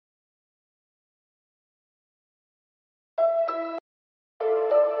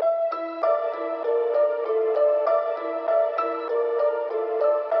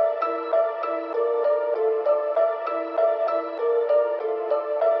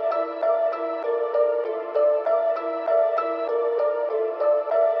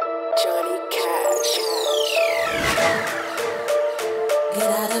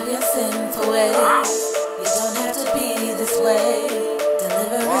sinful ways. You don't have to be this way.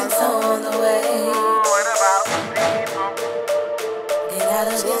 Deliverance on the way. Get out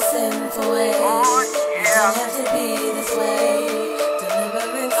of your sinful ways. You don't have to be this way.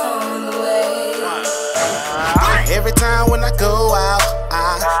 Deliverance on the way. Every time when I go out,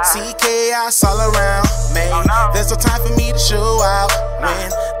 I see chaos all around me. There's no time for me to show out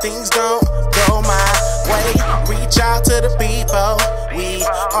when things don't go my way. Reach out to the people. We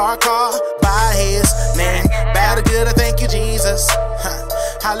are called by His name. Bad or good, I thank you, Jesus.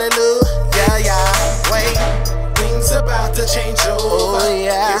 Hallelujah, Yahweh. Things about to change over.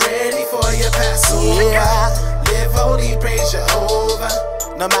 Get ready for your Passover. Live holy, praise Jehovah.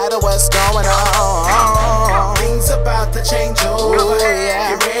 No matter what's going on, things about to change over.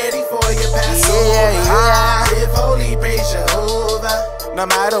 Get ready for your Passover. Live holy, praise Jehovah. No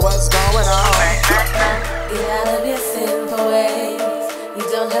matter what's going on. Get out of your sinful ways. You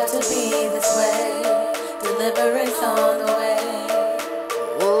don't have to be this way. Deliverance on the way.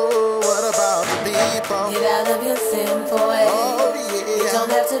 Oh, what about the people? Get out of your sinful ways. You don't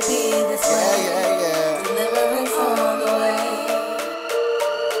have to be this way. Deliverance on the way.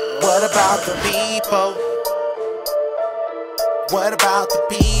 What about the people? What about the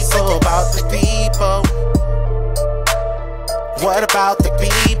people? About the people? What about the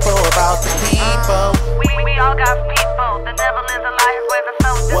people? About the people? We all got people. The devil is a lie. His ways are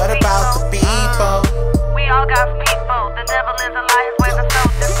so deceitful. What about the people? We all got people. The devil is a lie. His ways are so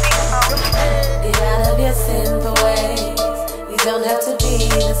deceitful. Get out of your sinful ways. You don't have to be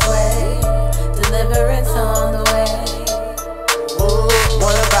this way. Deliverance on the way.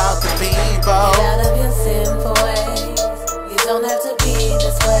 What about the people? Get out of your sinful ways. You don't have to be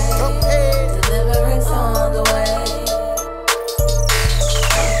this way. Deliverance on the way.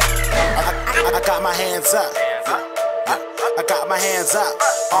 I got my hands up. I got my hands up.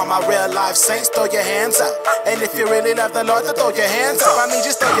 All my real life saints, throw your hands up. And if you really love the Lord, then throw your hands up. I mean,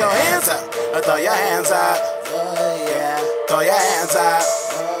 just throw your hands up. Throw your hands up. Throw your hands up.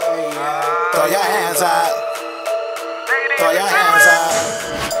 Throw your hands up. Throw your hands up.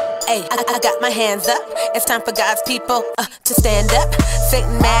 Hey, I got my hands up. It's time for God's people to stand up.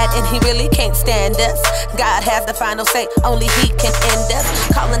 Satan mad and he really can't stand us. God has the final say, only He can end us.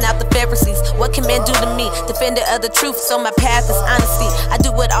 Calling out the Pharisees, what can man do to me? Defender of the truth, so my path is honesty. I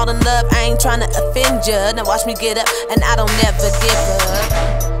do it all in love, I ain't trying to offend ya. Now watch me get up, and I don't never give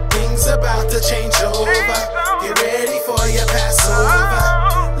up. Things about to change over. Get ready for your Passover.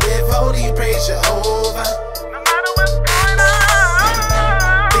 Live holy, praise Jehovah.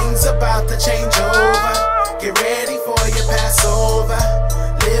 About to change over. Get ready for your Passover.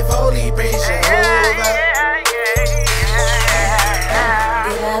 Live holy, praise Jehovah.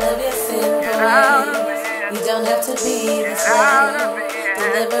 Get out of your sinful ways. You don't have to be this way.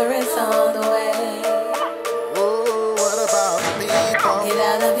 Deliverance on the way. Oh, what about the people? Get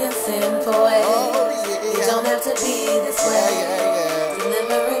out of your sinful ways. You don't have to be this way.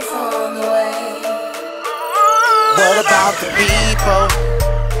 Deliverance on the way. What about the people?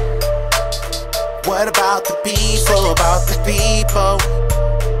 What about the people? About the people?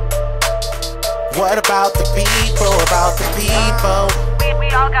 What about the people? About the people? We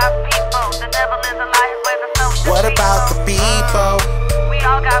all got people. The devil is a lie. His ways are so deceitful. What about the people? We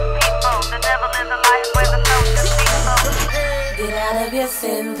all got people. The devil is a lie. His ways are so deceitful. Get out of your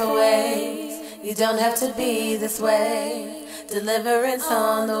sinful ways. You don't have to be this way. Deliverance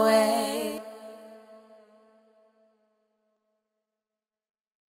on the way.